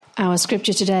Our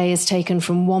scripture today is taken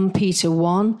from 1 Peter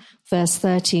 1, verse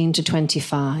 13 to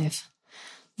 25.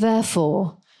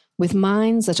 Therefore, with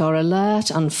minds that are alert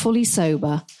and fully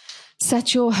sober,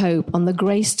 set your hope on the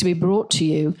grace to be brought to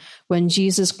you when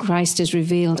Jesus Christ is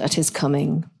revealed at his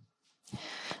coming.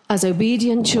 As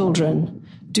obedient children,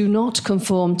 do not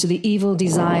conform to the evil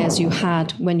desires you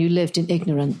had when you lived in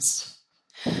ignorance.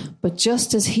 But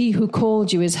just as he who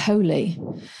called you is holy,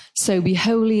 so be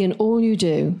holy in all you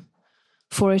do.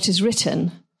 For it is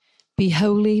written, be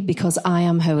holy because I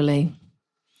am holy.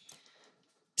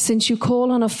 Since you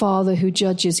call on a Father who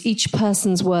judges each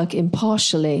person's work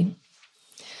impartially,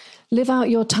 live out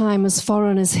your time as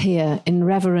foreigners here in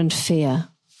reverent fear.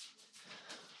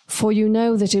 For you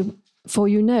know that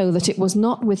it was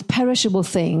not with perishable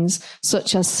things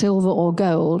such as silver or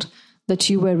gold that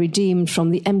you were redeemed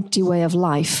from the empty way of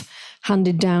life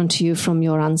handed down to you from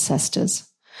your ancestors,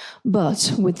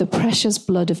 but with the precious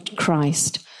blood of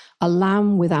Christ, a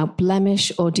lamb without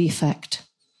blemish or defect.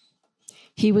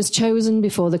 He was chosen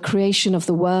before the creation of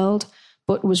the world,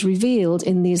 but was revealed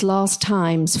in these last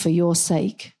times for your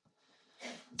sake.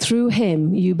 Through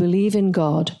him you believe in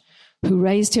God, who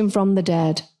raised him from the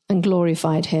dead and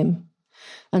glorified him.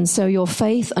 And so your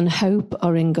faith and hope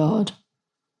are in God.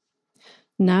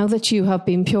 Now that you have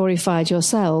been purified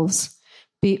yourselves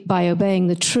by obeying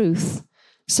the truth,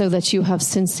 so that you have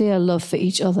sincere love for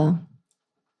each other.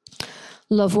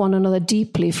 Love one another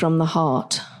deeply from the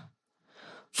heart.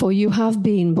 For you have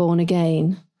been born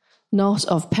again, not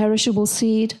of perishable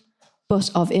seed, but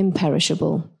of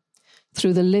imperishable,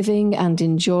 through the living and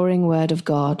enduring word of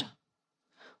God.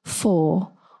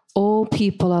 For all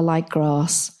people are like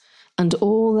grass, and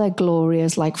all their glory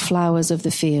is like flowers of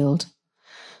the field.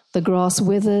 The grass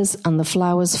withers and the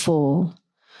flowers fall,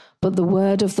 but the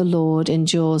word of the Lord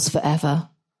endures forever.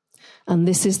 And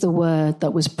this is the word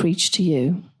that was preached to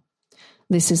you.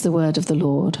 This is the word of the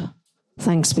Lord.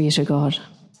 Thanks be to God.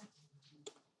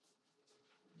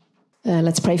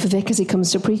 Let's pray for Vic as he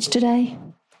comes to preach today.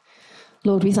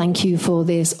 Lord, we thank you for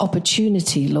this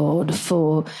opportunity, Lord,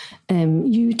 for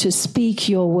you to speak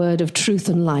your word of truth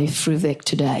and life through Vic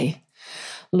today.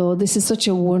 Lord, this is such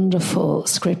a wonderful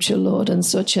scripture, Lord, and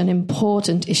such an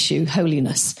important issue,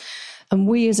 holiness. And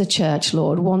we as a church,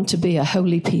 Lord, want to be a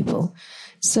holy people.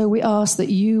 So we ask that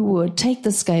you would take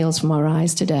the scales from our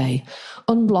eyes today,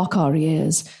 unblock our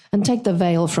ears, and take the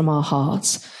veil from our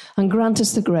hearts, and grant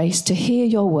us the grace to hear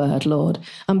your word, Lord,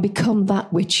 and become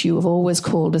that which you have always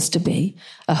called us to be,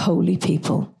 a holy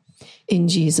people. In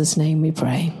Jesus' name we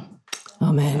pray.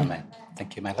 Amen. Amen.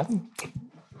 Thank you, my love.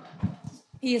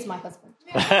 He is my husband.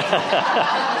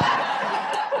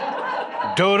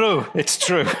 Doru, it's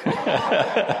true.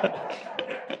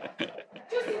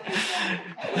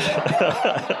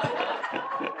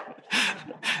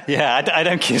 Yeah, I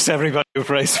don't kiss everybody who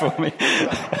prays for me.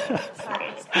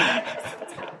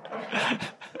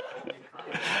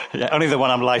 Yeah, only the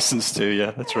one I'm licensed to,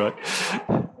 yeah, that's right.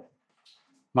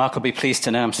 Mark will be pleased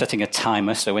to know I'm setting a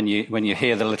timer, so when you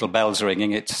hear the little bells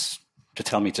ringing, it's to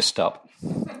tell me to stop.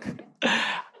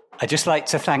 I'd just like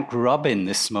to thank Robin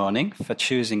this morning for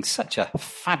choosing such a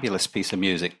fabulous piece of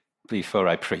music before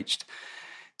I preached.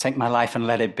 Take my life and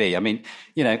let it be. I mean,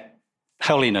 you know,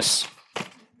 holiness.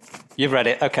 You've read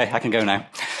it. Okay, I can go now.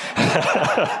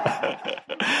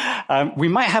 We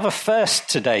might have a first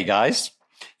today, guys.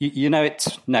 You know,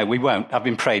 no, we won't. I've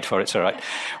been prayed for. It's all right.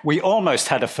 We almost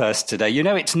had a first today. You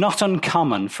know, it's not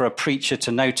uncommon for a preacher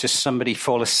to notice somebody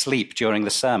fall asleep during the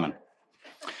sermon.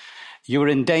 You were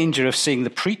in danger of seeing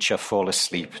the preacher fall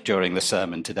asleep during the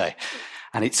sermon today.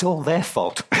 And it's all their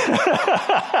fault.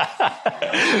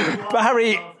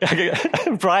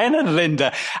 Brian and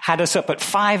Linda had us up at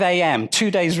 5 a.m.,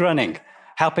 2 days running,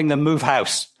 helping them move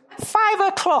house. 5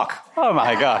 o'clock. Oh,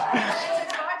 my God.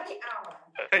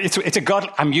 It's a God.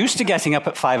 I'm used to getting up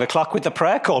at 5 o'clock with the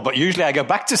prayer call, but usually I go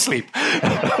back to sleep.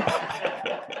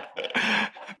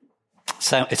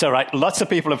 So it's all right. Lots of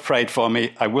people have prayed for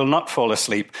me. I will not fall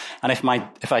asleep. And if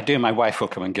I do, my wife will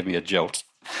come and give me a jolt.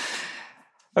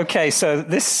 Okay, so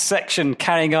this section,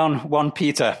 carrying on 1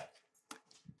 Peter.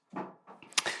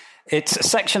 It's a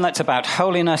section that's about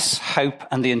holiness, hope,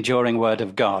 and the enduring word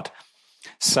of God.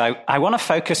 So I want to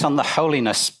focus on the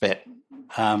holiness bit.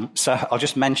 So I'll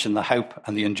just mention the hope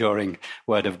and the enduring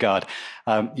word of God.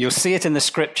 You'll see it in the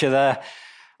scripture there.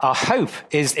 Our hope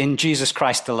is in Jesus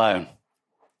Christ alone.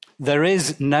 There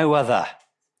is no other.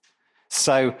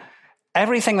 So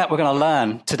everything that we're going to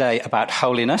learn today about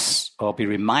holiness, or be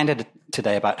reminded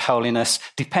today about holiness,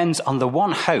 depends on the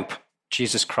one hope,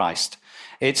 Jesus Christ.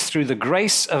 It's through the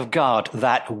grace of God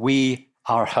that we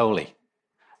are holy,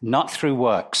 not through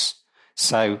works.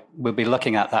 So we'll be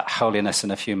looking at that holiness in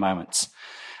a few moments.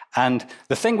 And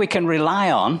the thing we can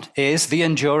rely on is the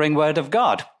enduring word of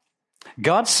God.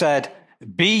 God said,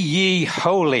 "Be ye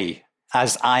holy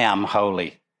as I am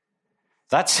holy."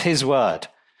 That's his word.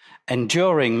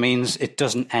 Enduring means it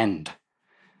doesn't end.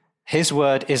 His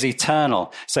word is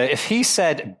eternal. So if he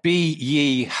said, "Be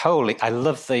ye holy," I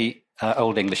love the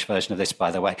Old English version of this, by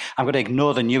the way. I'm going to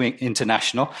ignore the New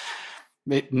International.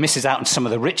 It misses out on some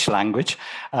of the rich language.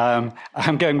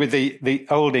 I'm going with the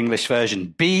Old English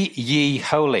version. Be ye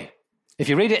holy. If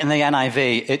you read it in the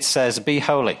NIV, it says, "Be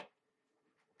holy."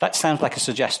 That sounds like a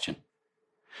suggestion.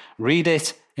 Read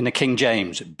it in the King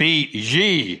James. Be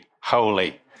ye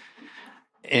holy.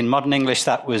 In modern English,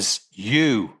 that was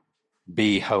 "you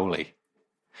be holy."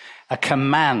 A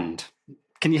command.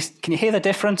 Can you hear the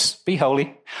difference? Be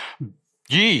holy.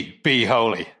 Ye be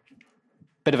holy.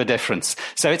 Bit of a difference.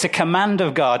 So it's a command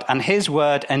of God, and his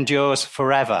word endures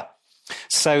forever.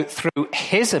 So through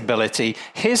his ability,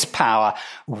 his power,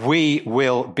 we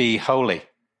will be holy.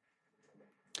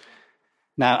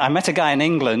 Now, I met a guy in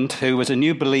England who was a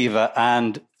new believer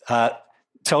and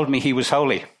told me he was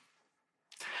holy.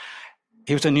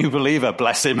 He was a new believer,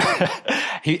 bless him.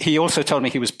 He also told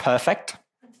me he was perfect,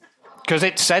 because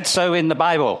it said so in the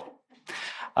Bible.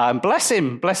 Bless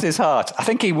him, bless his heart. I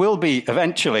think he will be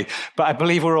eventually, but I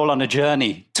believe we're all on a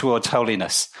journey towards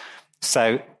holiness.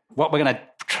 So what we're going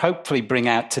to hopefully bring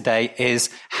out today is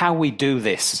how we do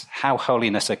this, how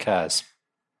holiness occurs.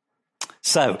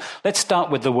 So let's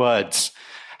start with the words.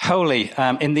 Holy,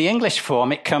 in the English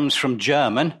form, it comes from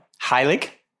German, heilig.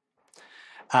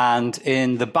 And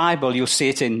in the Bible, you'll see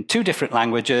it in two different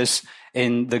languages.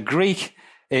 In the Greek,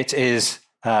 it is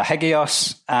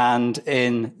hagios, and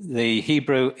in the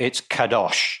Hebrew, it's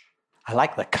kadosh. I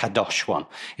like the kadosh one.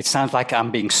 It sounds like I'm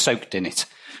being soaked in it.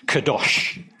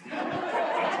 Kadosh.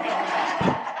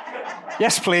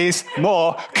 Yes, please,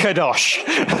 more kadosh.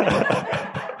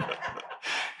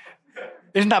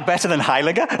 Isn't that better than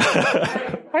heilige?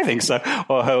 I think so,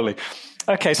 or holy.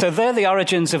 Okay, so they're the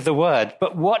origins of the word,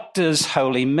 but what does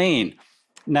holy mean?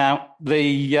 Now,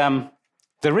 the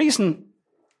reason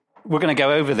we're going to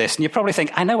go over this, and you probably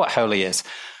think, I know what holy is.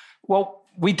 Well,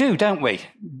 we do, don't we?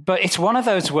 But it's one of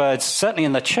those words, certainly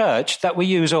in the church, that we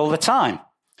use all the time.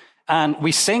 And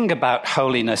we sing about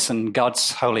holiness and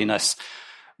God's holiness.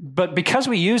 But because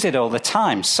we use it all the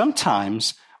time,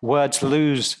 sometimes words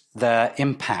lose their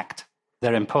impact,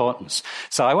 their importance.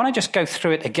 So I want to just go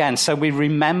through it again so we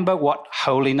remember what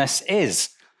holiness is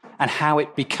and how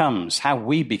it becomes, how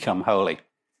we become holy.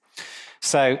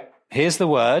 So here's the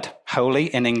word, holy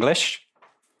in English.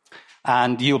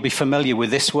 And you'll be familiar with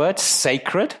this word,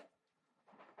 sacred.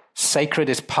 Sacred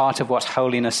is part of what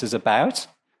holiness is about.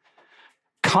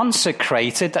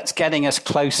 Consecrated, that's getting us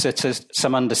closer to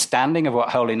some understanding of what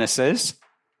holiness is.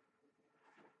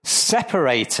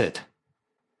 Separated.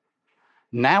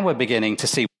 Now we're beginning to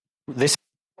see this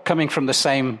coming from the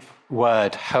same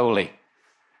word, holy.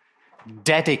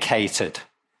 Dedicated.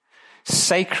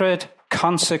 Sacred,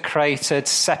 consecrated,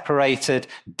 separated,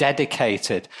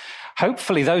 dedicated.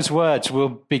 Hopefully those words will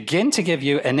begin to give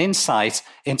you an insight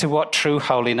into what true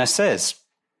holiness is.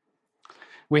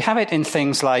 We have it in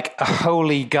things like a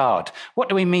holy God. What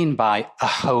do we mean by a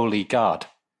holy God?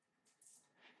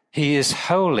 He is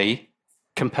holy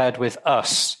compared with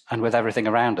us and with everything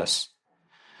around us.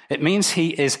 It means he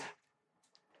is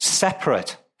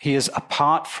separate. He is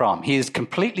apart from. He is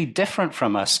completely different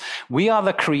from us. We are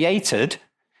the created.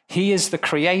 He is the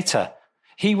creator.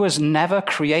 He was never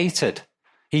created.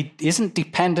 He isn't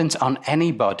dependent on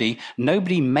anybody.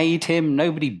 Nobody made him.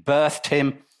 Nobody birthed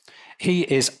him. He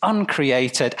is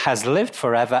uncreated, has lived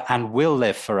forever, and will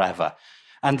live forever.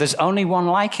 And there's only one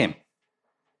like him.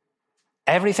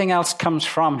 Everything else comes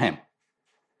from him.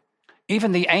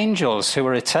 Even the angels who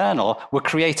are eternal were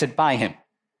created by him.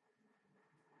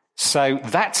 So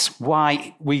that's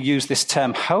why we use this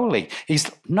term holy. He's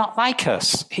not like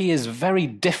us. He is very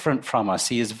different from us.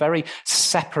 He is very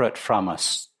separate from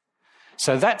us.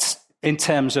 So that's in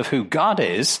terms of who God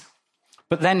is.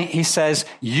 But then he says,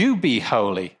 you be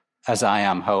holy as I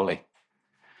am holy.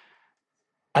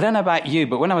 I don't know about you,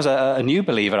 but when I was a new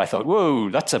believer, I thought, whoa,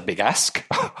 that's a big ask.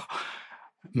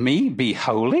 Me be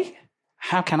holy?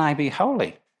 How can I be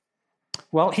holy?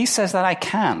 Well, he says that I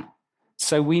can.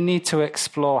 So we need to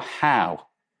explore how.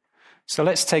 So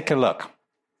let's take a look.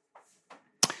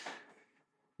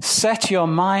 Set your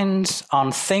minds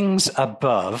on things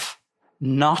above,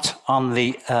 not on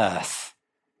the earth.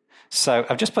 So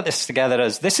I've just put this together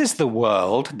as this is the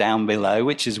world down below,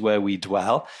 which is where we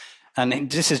dwell. And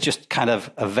this is just kind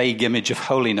of a vague image of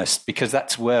holiness because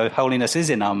that's where holiness is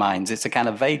in our minds. It's a kind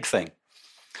of vague thing.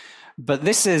 But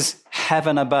this is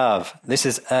heaven above. This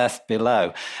is earth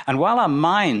below. And while our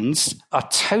minds are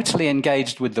totally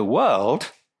engaged with the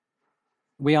world,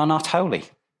 we are not holy.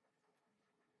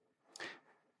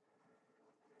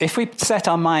 If we set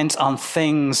our minds on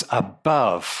things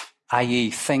above,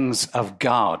 i.e. things of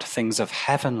God, things of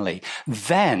heavenly,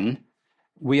 then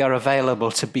we are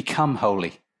available to become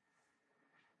holy.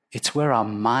 It's where our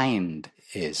mind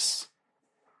is.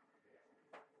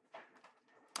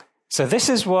 So this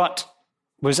is what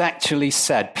was actually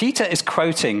said. Peter is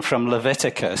quoting from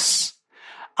Leviticus.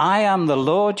 I am the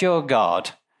Lord your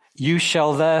God. You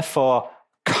shall therefore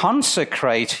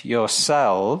consecrate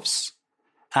yourselves,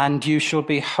 and you shall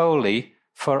be holy,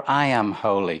 for I am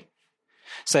holy.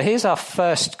 So here's our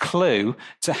first clue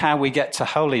to how we get to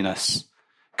holiness.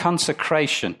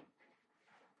 Consecration.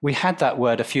 We had that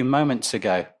word a few moments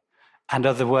ago, and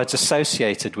other words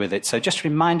associated with it. So just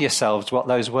remind yourselves what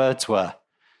those words were.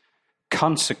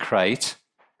 Consecrate,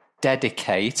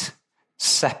 dedicate,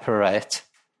 separate.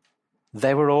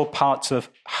 They were all parts of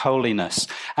holiness.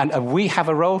 And we have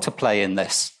a role to play in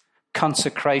this.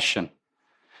 Consecration.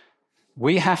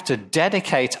 We have to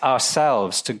dedicate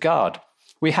ourselves to God.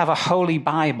 We have a holy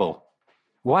Bible.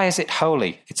 Why is it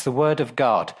holy? It's the Word of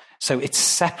God. So it's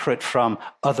separate from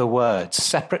other words,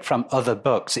 separate from other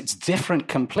books. It's different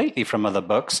completely from other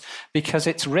books because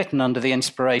it's written under the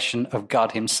inspiration of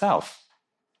God himself.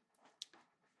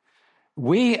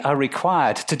 We are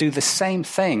required to do the same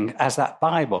thing as that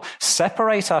Bible.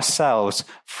 Separate ourselves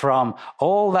from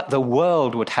all that the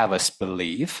world would have us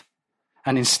believe,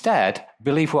 and instead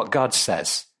believe what God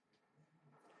says.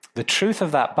 The truth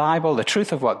of that Bible, the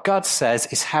truth of what God says,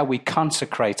 is how we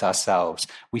consecrate ourselves.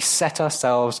 We set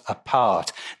ourselves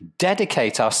apart,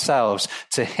 dedicate ourselves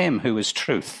to him who is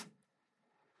truth,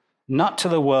 not to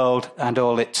the world and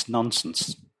all its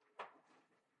nonsense.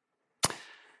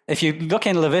 If you look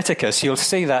in Leviticus, you'll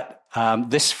see that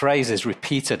this phrase is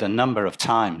repeated a number of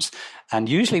times. And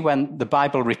usually when the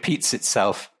Bible repeats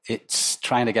itself, it's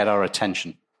trying to get our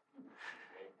attention.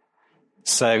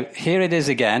 So here it is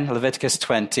again, Leviticus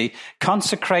 20.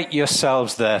 Consecrate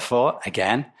yourselves, therefore,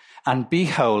 again, and be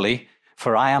holy,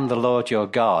 for I am the Lord your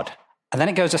God. And then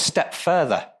it goes a step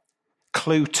further.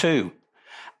 Clue 2.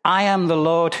 I am the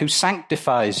Lord who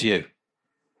sanctifies you.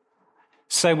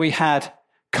 So we had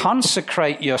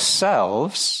consecrate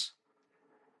yourselves,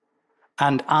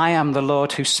 and I am the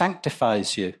Lord who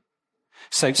sanctifies you.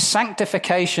 So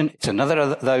sanctification, it's another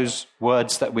of those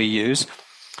words that we use.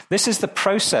 This is the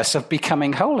process of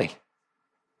becoming holy.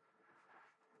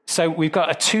 So we've got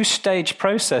a two-stage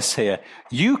process here.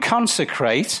 You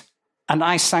consecrate, and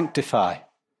I sanctify.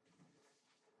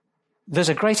 There's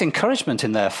a great encouragement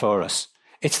in there for us.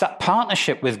 It's that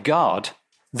partnership with God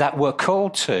that we're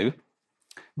called to.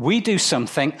 We do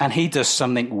something and he does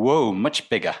something, whoa, much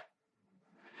bigger.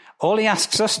 All he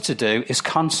asks us to do is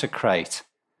consecrate,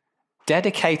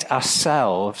 dedicate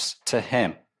ourselves to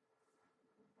him.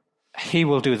 He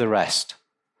will do the rest.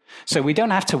 So we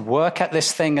don't have to work at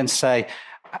this thing and say,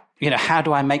 how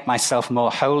do I make myself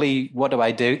more holy? What do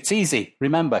I do? It's easy.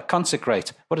 Remember,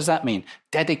 consecrate. What does that mean?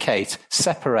 Dedicate,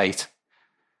 separate.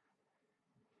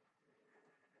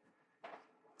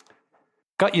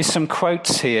 Got you some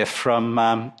quotes here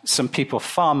from some people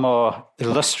far more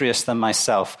illustrious than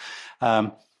myself.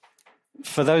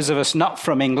 For those of us not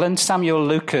from England, Samuel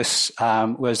Lucas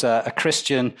was a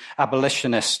Christian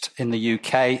abolitionist in the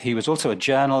UK. He was also a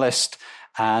journalist,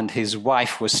 and his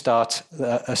wife was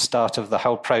a start of the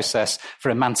whole process for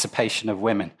emancipation of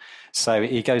women. So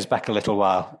he goes back a little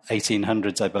while,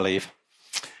 1800s, I believe.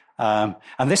 And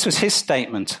this was his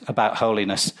statement about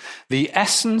holiness. The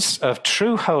essence of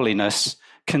true holiness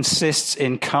consists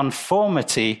in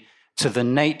conformity to the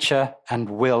nature and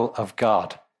will of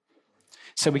God.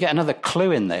 So we get another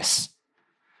clue in this.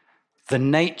 The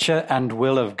nature and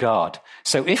will of God.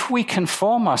 So if we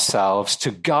conform ourselves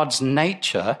to God's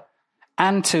nature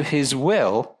and to his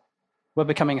will, we're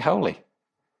becoming holy.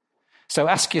 So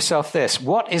ask yourself this: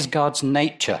 what is God's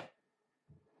nature?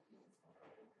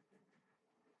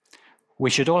 We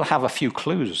should all have a few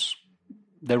clues.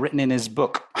 They're written in his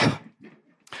book.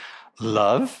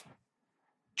 Love,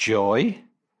 joy,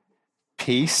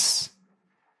 peace,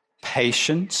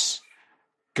 patience,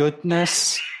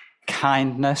 goodness,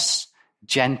 kindness,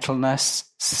 gentleness,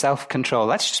 self-control.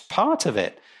 That's just part of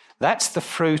it. That's the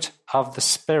fruit of the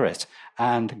Spirit,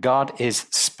 and God is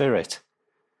Spirit.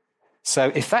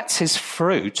 So if that's his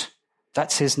fruit,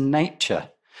 that's his nature.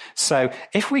 So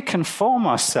if we conform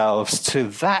ourselves to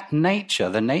that nature,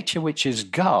 the nature which is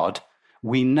God,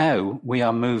 we know we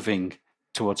are moving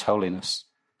towards holiness.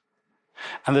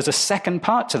 And there's a second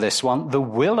part to this one, the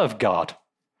will of God.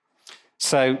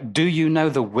 So, do you know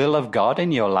the will of God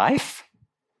in your life?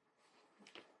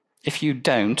 If you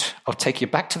don't, I'll take you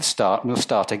back to the start and we'll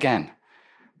start again.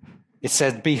 It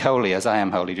says, be holy as I am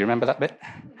holy. Do you remember that bit?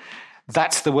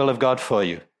 That's the will of God for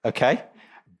you, okay?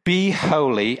 Be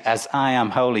holy as I am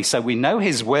holy. So we know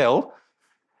his will,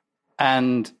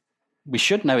 and we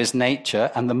should know his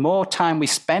nature. And the more time we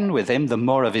spend with him, the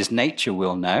more of his nature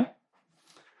we'll know.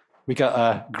 We got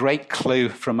a great clue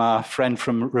from our friend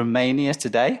from Romania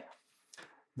today.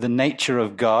 The nature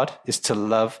of God is to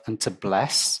love and to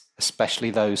bless,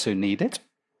 especially those who need it.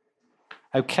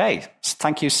 Okay,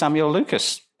 thank you, Samuel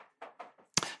Lucas.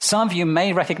 Some of you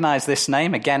may recognize this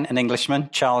name, again, an Englishman,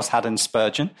 Charles Haddon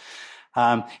Spurgeon.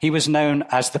 He was known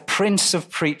as the Prince of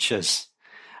Preachers,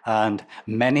 and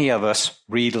many of us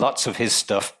read lots of his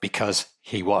stuff because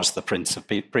he was the Prince of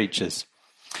Preachers.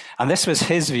 And this was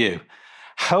his view.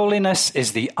 Holiness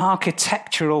is the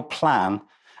architectural plan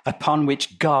upon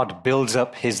which God builds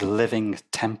up his living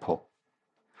temple.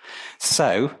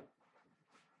 So,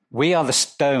 we are the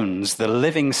stones, the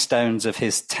living stones of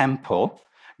his temple.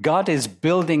 God is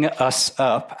building us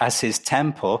up as his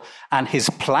temple, and his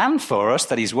plan for us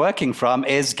that he's working from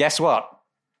is, guess what?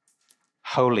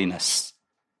 Holiness.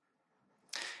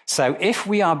 So if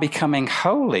we are becoming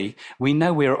holy, we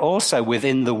know we're also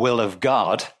within the will of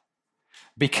God,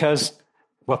 because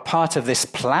we're part of this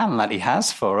plan that he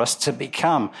has for us to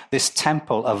become this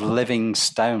temple of living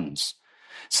stones.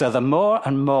 So the more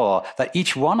and more that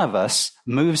each one of us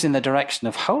moves in the direction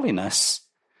of holiness,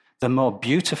 the more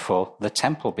beautiful the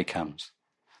temple becomes,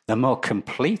 the more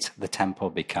complete the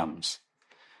temple becomes.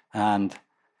 And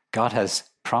God has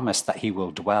promised that he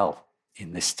will dwell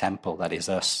in this temple that is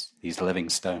us, these living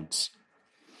stones.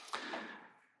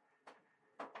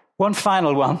 One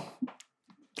final one.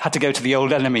 Had to go to the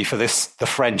old enemy for this, the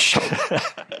French.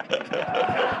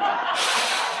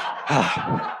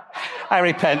 I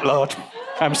repent, Lord.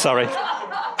 I'm sorry.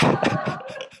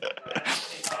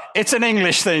 It's an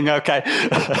English thing, okay?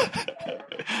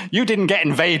 You didn't get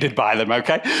invaded by them,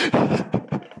 okay?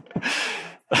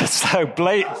 So,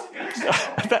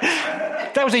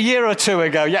 that was a year or two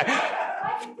ago, yeah.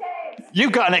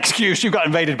 You've got an excuse. You got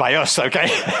invaded by us, okay?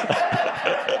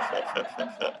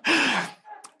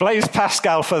 Blaise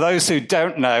Pascal, for those who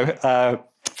don't know,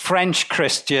 French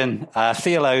Christian,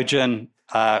 theologian,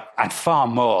 and far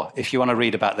more, if you want to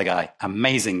read about the guy.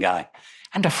 Amazing guy.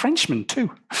 And a Frenchman,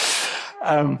 too.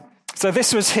 So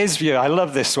this was his view. I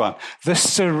love this one. The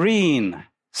serene,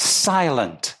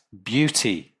 silent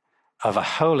beauty of a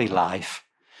holy life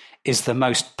is the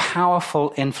most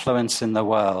powerful influence in the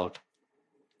world,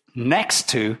 next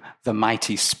to the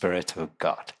mighty Spirit of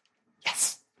God.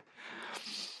 Yes.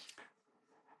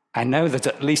 I know that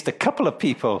at least a couple of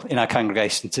people in our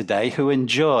congregation today who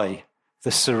enjoy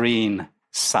the serene,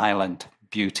 silent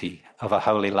beauty of a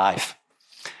holy life.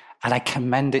 And I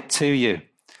commend it to you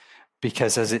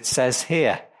because, as it says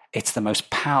here, it's the most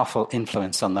powerful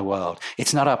influence on the world.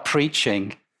 It's not our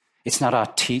preaching, it's not our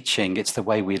teaching, it's the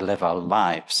way we live our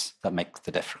lives that makes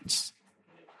the difference.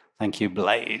 Thank you,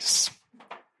 Blaise.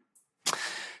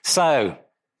 So,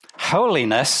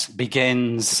 holiness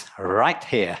begins right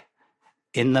here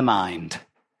in the mind.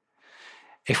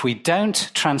 If we don't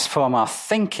transform our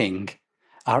thinking,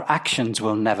 our actions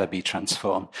will never be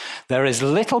transformed. There is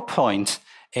little point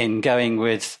in going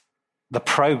with the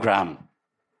program.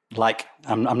 Like,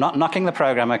 I'm not knocking the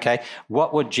program, okay?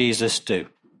 What would Jesus do?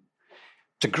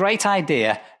 It's a great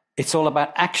idea. It's all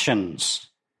about actions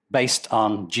based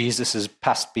on Jesus's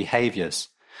past behaviors.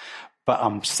 But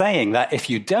I'm saying that if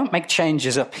you don't make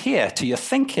changes up here to your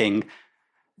thinking,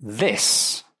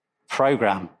 this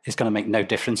program is going to make no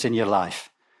difference in your life.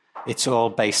 It's all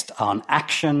based on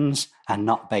actions and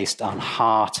not based on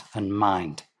heart and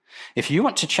mind. If you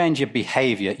want to change your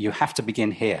behavior, you have to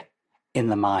begin here, in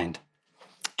the mind.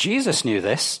 Jesus knew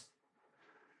this.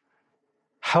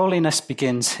 Holiness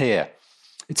begins here.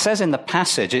 It says in the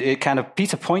passage,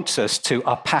 Peter points us to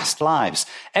our past lives.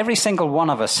 Every single one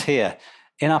of us here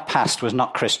in our past was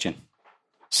not Christian.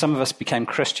 Some of us became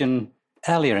Christian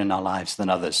earlier in our lives than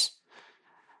others.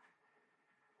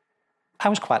 I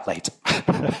was quite late.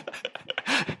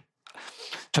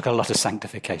 Took a lot of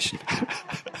sanctification.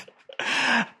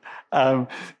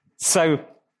 So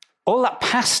all that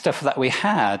past stuff that we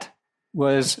had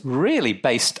was really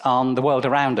based on the world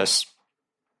around us.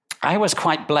 I was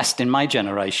quite blessed in my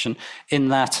generation in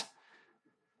that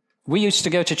we used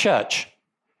to go to church.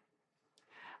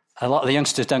 A lot of the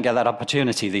youngsters don't get that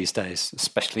opportunity these days,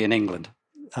 especially in England.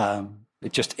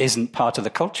 It just isn't part of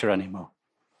the culture anymore.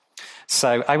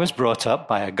 So I was brought up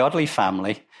by a godly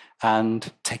family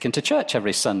and taken to church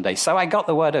every Sunday. So I got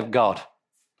the word of God.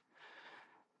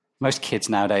 Most kids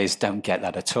nowadays don't get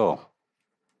that at all.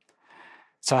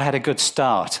 So I had a good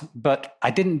start, but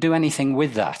I didn't do anything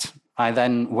with that. I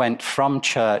then went from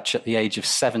church at the age of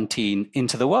 17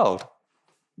 into the world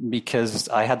because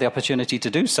I had the opportunity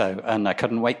to do so, and I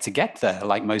couldn't wait to get there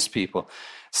like most people.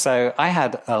 So I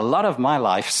had a lot of my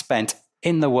life spent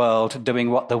in the world doing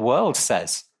what the world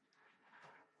says.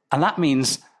 And that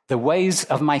means the ways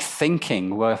of my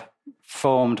thinking were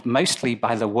formed mostly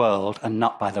by the world and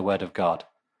not by the Word of God.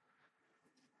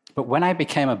 But when I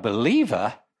became a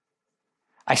believer,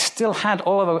 I still had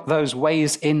all of those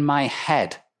ways in my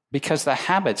head because they're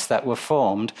habits that were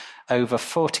formed over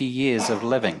 40 years of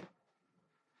living.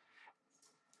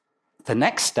 The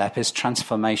next step is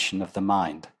transformation of the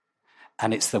mind.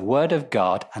 And it's the Word of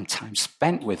God and time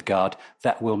spent with God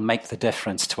that will make the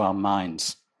difference to our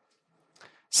minds.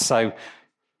 So,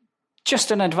 just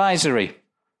an advisory.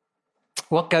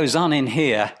 What goes on in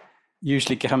here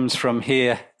usually comes from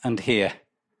here and here.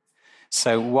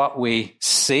 So what we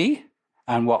see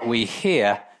and what we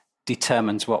hear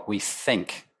determines what we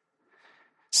think.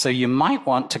 So you might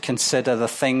want to consider the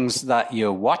things that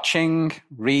you're watching,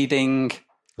 reading,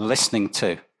 listening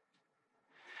to.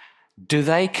 Do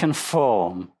they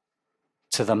conform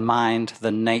to the mind,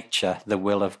 the nature, the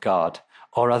will of God?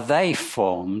 Or are they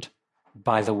formed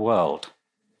by the world?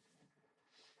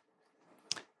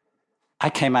 I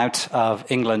came out of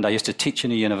England. I used to teach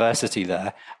in a university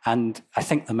there, and I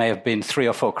think there may have been 3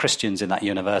 or 4 Christians in that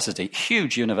university.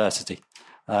 Huge university.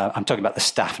 I'm talking about the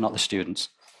staff, not the students.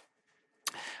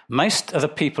 Most of the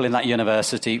people in that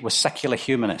university were secular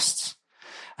humanists.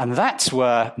 And that's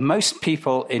where most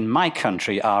people in my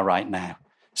country are right now,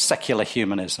 secular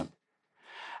humanism.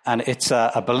 And it's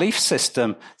a belief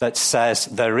system that says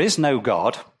there is no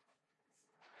God,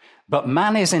 but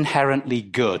man is inherently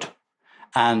good.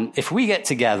 And if we get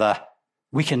together,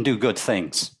 we can do good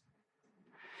things.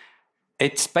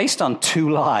 It's based on 2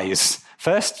 lies.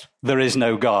 First, there is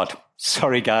no God.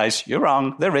 Sorry, guys, you're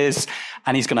wrong. There is.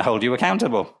 And he's going to hold you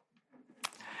accountable.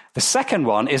 The second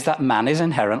one is that man is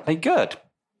inherently good.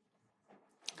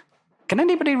 Can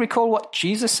anybody recall what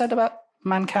Jesus said about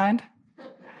mankind?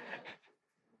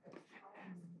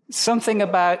 Something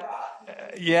about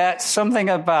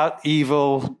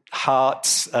evil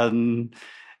hearts, and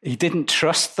he didn't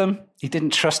trust them. He didn't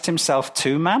trust himself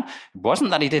to man. It wasn't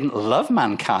that he didn't love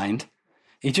mankind.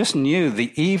 He just knew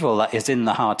the evil that is in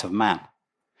the heart of man.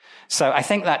 So I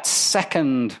think that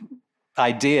second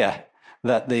idea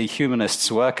that the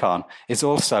humanists work on is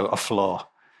also a flaw.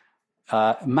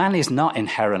 Man is not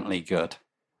inherently good.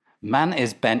 Man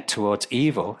is bent towards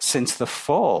evil since the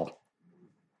fall.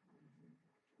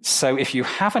 So if you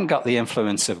haven't got the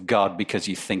influence of God because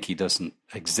you think he doesn't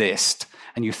exist,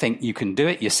 and you think you can do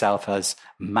it yourself as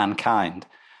mankind,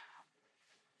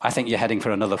 I think you're heading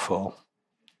for another fall.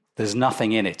 There's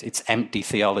nothing in it. It's empty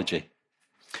theology.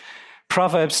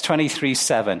 Proverbs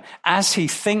 23:7, as he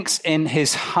thinks in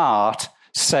his heart,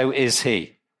 so is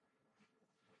he.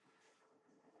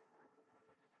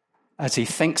 As he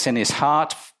thinks in his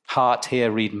heart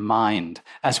here, read mind.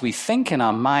 As we think in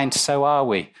our mind, so are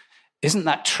we. Isn't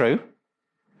that true?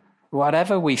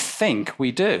 Whatever we think,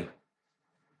 we do.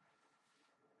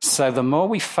 So the more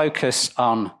we focus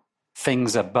on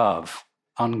things above,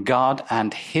 on God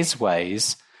and his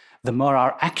ways, the more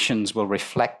our actions will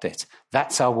reflect it.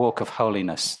 That's our walk of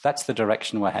holiness. That's the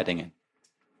direction we're heading in.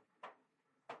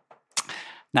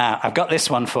 Now, I've got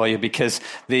this one for you because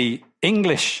the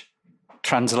English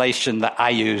translation that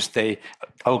I use, the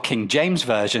Old King James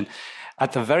Version,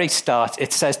 at the very start,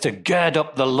 it says to gird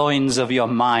up the loins of your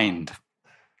mind.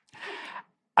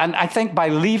 And I think by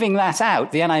leaving that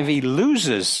out, the NIV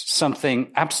loses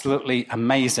something absolutely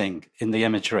amazing in the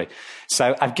imagery.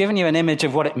 So I've given you an image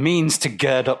of what it means to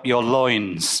gird up your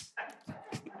loins.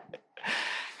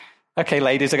 Okay,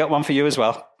 ladies, I got one for you as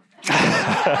well.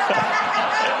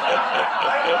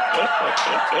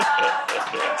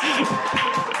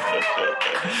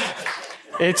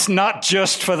 It's not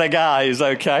just for the guys,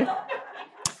 okay?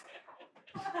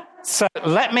 So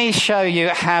let me show you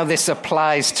how this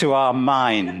applies to our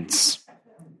minds.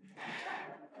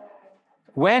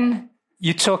 When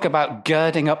you talk about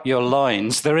girding up your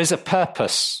loins, there is a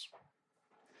purpose.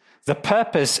 The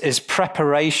purpose is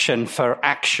preparation for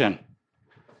action.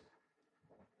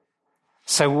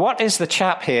 So what is the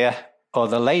chap here or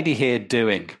the lady here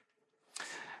doing?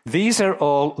 These are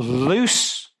all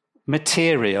loose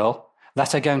material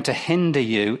that are going to hinder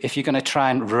you if you're going to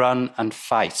try and run and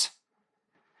fight.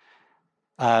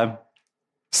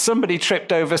 Somebody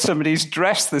tripped over somebody's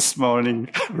dress this morning,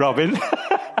 Robin.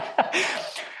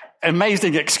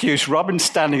 Amazing excuse. Robin's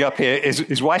standing up here,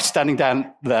 his wife's standing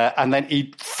down there, and then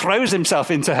he throws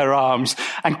himself into her arms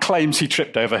and claims he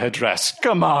tripped over her dress.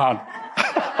 Come on.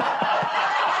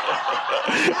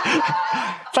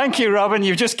 Thank you, Robin.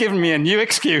 You've just given me a new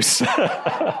excuse.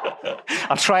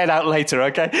 I'll try it out later,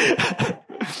 okay?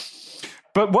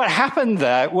 But what happened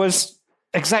there was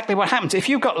exactly what happens. If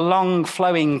you've got long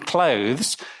flowing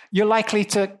clothes, you're likely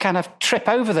to kind of trip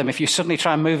over them if you suddenly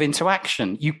try and move into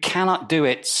action. You cannot do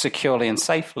it securely and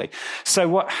safely. So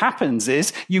what happens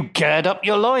is you gird up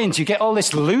your loins. You get all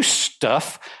this loose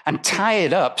stuff and tie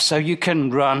it up so you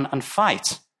can run and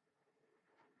fight.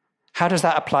 How does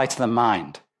that apply to the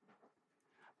mind?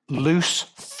 Loose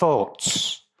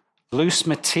thoughts, loose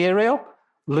material,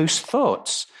 loose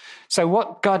thoughts. So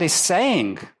what God is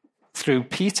saying through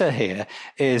Peter here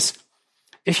is,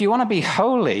 if you want to be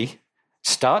holy,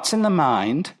 starts in the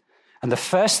mind, and the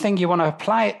first thing you want to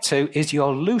apply it to is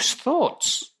your loose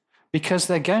thoughts, because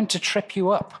they're going to trip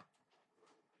you up.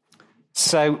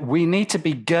 So we need to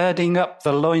be girding up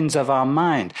the loins of our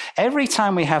mind. Every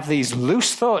time we have these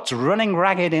loose thoughts running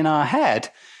ragged in our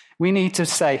head, we need to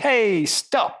say, hey,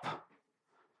 stop.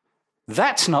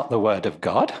 That's not the word of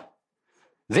God.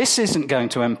 This isn't going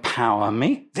to empower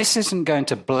me. This isn't going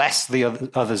to bless the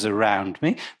others around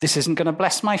me. This isn't going to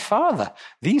bless my Father.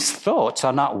 These thoughts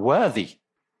are not worthy.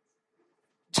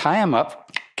 Tie them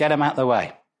up, get them out of the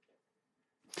way.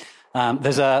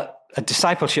 There's a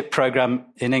discipleship program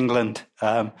in England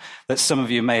that some of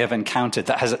you may have encountered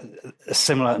that has a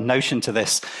similar notion to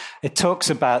this. It talks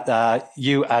about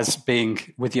you as being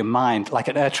with your mind like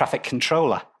an air traffic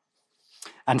controller.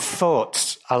 And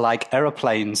thoughts are like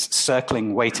aeroplanes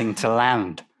circling, waiting to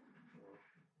land.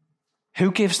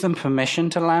 Who gives them permission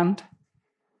to land?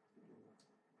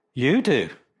 You do.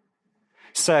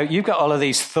 So you've got all of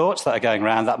these thoughts that are going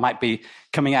around that might be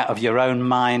coming out of your own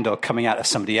mind or coming out of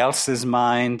somebody else's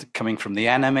mind, coming from the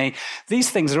enemy. These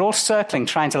things are all circling,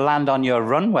 trying to land on your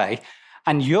runway.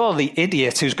 And you're the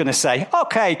idiot who's going to say,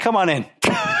 okay, come on in.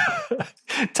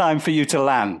 Time for you to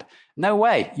land. No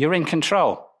way. You're in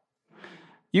control.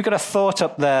 You've got a thought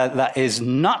up there that is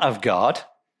not of God.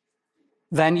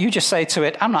 Then you just say to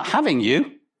it, I'm not having you.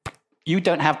 You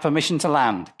don't have permission to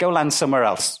land. Go land somewhere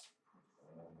else.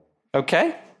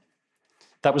 Okay?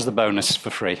 That was the bonus for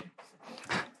free.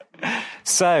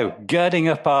 So, girding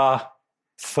up our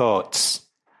thoughts.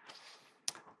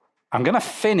 I'm going to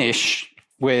finish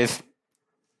with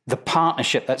the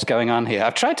partnership that's going on here.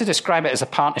 I've tried to describe it as a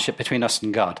partnership between us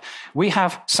and God. We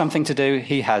have something to do.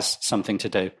 He has something to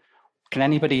do. Can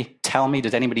anybody tell me,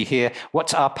 did anybody hear,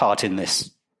 what's our part in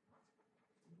this?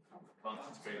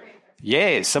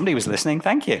 Yeah, somebody was listening.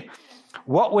 Thank you.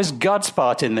 What was God's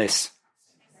part in this?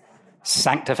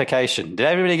 Sanctification. Did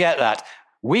everybody get that?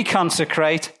 We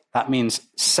consecrate. That means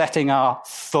setting our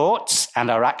thoughts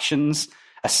and our actions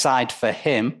aside for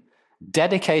him,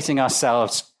 dedicating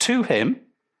ourselves to him,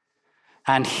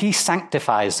 and he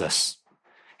sanctifies us.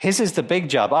 His is the big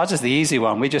job. Ours is the easy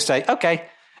one. We just say, okay,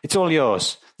 it's all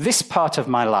yours. This part of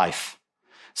my life.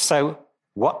 So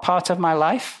what part of my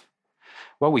life?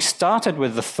 Well, we started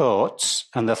with the thoughts,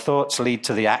 and the thoughts lead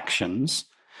to the actions.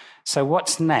 So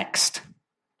what's next?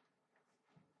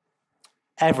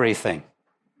 Everything.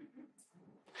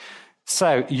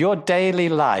 So your daily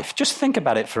life, just think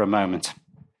about it for a moment.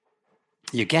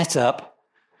 You get up,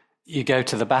 you go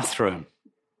to the bathroom,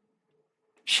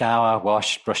 shower,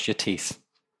 wash, brush your teeth.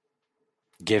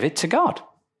 Give it to God.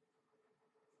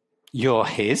 You're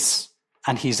his,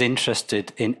 and he's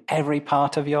interested in every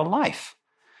part of your life.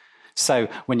 So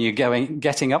when you're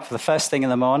getting up for the first thing in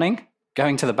the morning,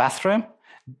 going to the bathroom,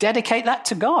 dedicate that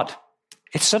to God.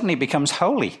 It suddenly becomes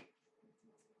holy.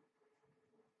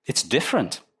 It's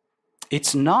different.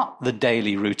 It's not the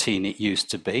daily routine it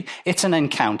used to be. It's an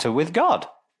encounter with God.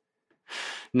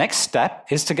 Next step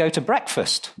is to go to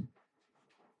breakfast.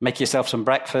 Make yourself some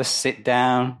breakfast, sit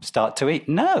down, start to eat.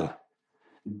 No.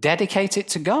 Dedicate it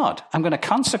to God. I'm going to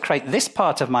consecrate this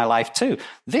part of my life too.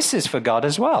 This is for God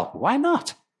as well. Why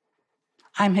not?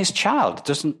 I'm his child.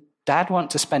 Doesn't Dad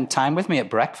want to spend time with me at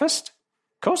breakfast?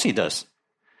 Of course he does.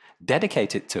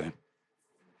 Dedicate it to him.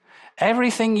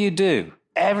 Everything you do,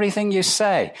 everything you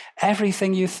say,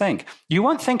 everything you think. You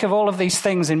won't think of all of these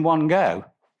things in one go.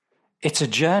 It's a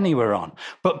journey we're on.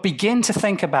 But begin to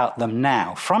think about them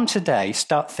now. From today,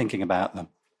 start thinking about them.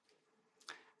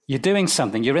 You're doing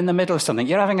something. You're in the middle of something.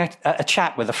 You're having a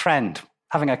chat with a friend,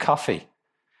 having a coffee.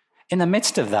 In the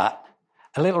midst of that,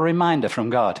 a little reminder from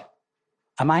God.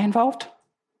 Am I involved?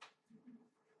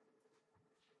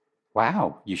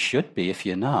 Wow, you should be if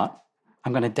you're not.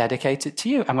 I'm going to dedicate it to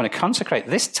you. I'm going to consecrate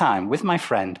this time with my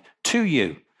friend to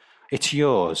you. It's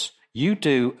yours. You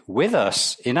do with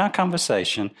us in our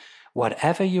conversation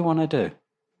whatever you want to do.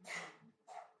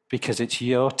 because it's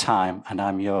your time and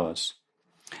I'm yours.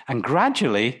 And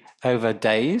gradually, over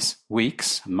days,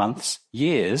 weeks, months,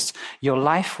 years, your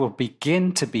life will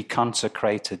begin to be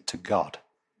consecrated to God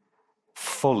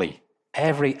fully,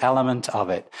 every element of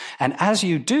it. And as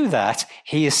you do that,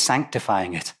 he is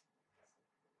sanctifying it.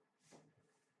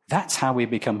 That's how we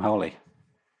become holy.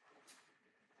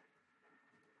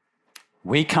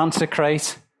 We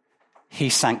consecrate, he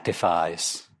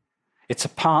sanctifies. It's a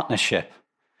partnership.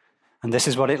 And this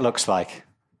is what it looks like.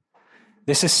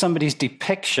 This is somebody's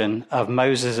depiction of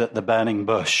Moses at the burning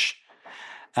bush.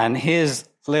 And here's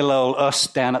little old us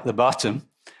down at the bottom.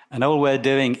 And all we're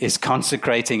doing is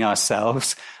consecrating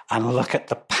ourselves, and look at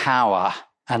the power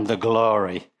and the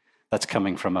glory that's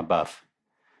coming from above.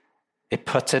 It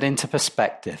puts it into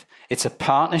perspective. It's a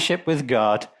partnership with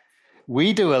God.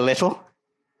 We do a little,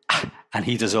 and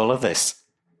he does all of this,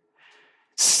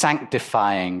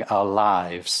 sanctifying our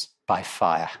lives by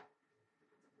fire.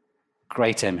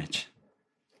 Great image.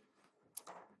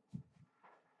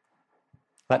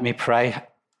 Let me pray,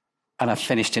 and I've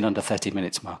finished in under 30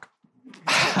 minutes, Mark.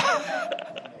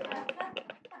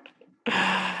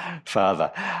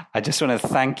 Father, I just want to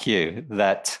thank you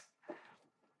that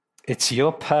it's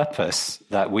your purpose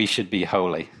that we should be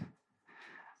holy.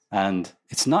 And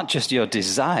it's not just your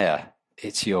desire,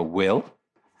 it's your will.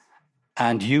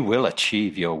 And you will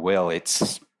achieve your will.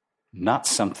 It's not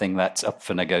something that's up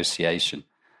for negotiation.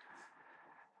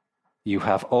 You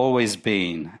have always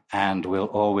been and will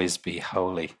always be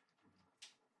holy.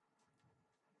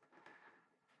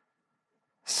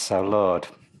 So, Lord,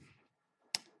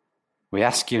 we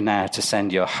ask you now to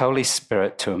send your Holy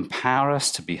Spirit to empower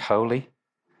us to be holy,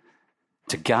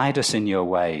 to guide us in your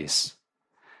ways.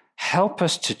 Help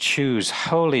us to choose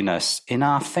holiness in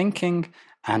our thinking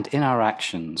and in our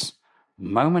actions,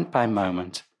 moment by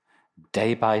moment,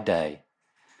 day by day,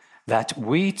 that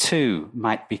we too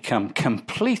might become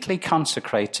completely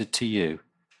consecrated to you,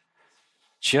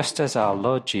 just as our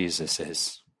Lord Jesus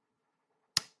is.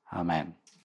 Amen.